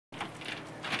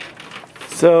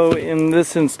So in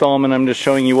this installment I'm just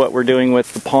showing you what we're doing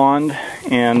with the pond,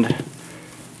 and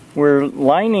we're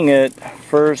lining it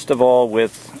first of all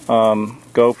with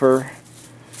gopher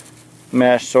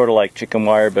mesh, sort of like chicken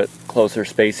wire but closer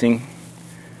spacing,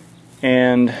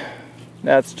 and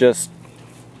that's just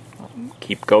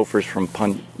keep gophers from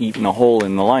eating a hole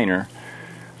in the liner.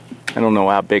 I don't know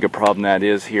how big a problem that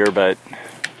is here, but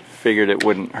figured it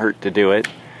wouldn't hurt to do it.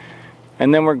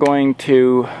 And then we're going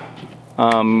to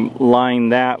line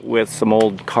that with some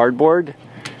old cardboard,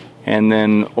 and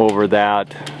then over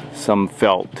that some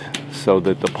felt, so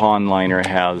that the pond liner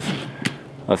has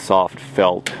a soft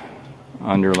felt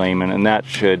underlayment, and that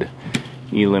should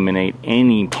eliminate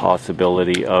any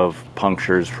possibility of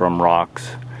punctures from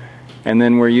rocks. And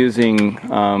then we're using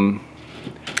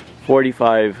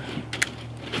 45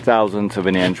 thousandths of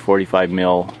an inch, 45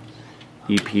 mil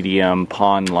EPDM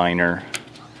pond liner,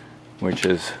 which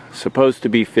is supposed to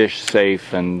be fish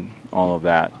safe and all of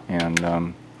that.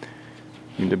 And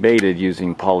we debated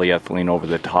using polyethylene over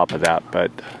the top of that,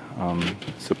 but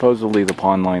supposedly the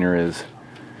pond liner is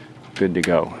good to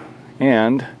go.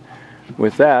 And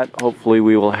with that, hopefully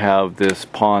we will have this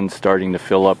pond starting to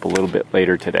fill up a little bit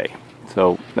later today.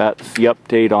 So that's the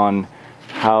update on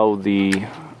how the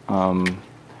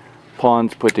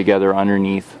pond's put together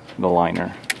underneath the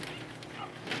liner.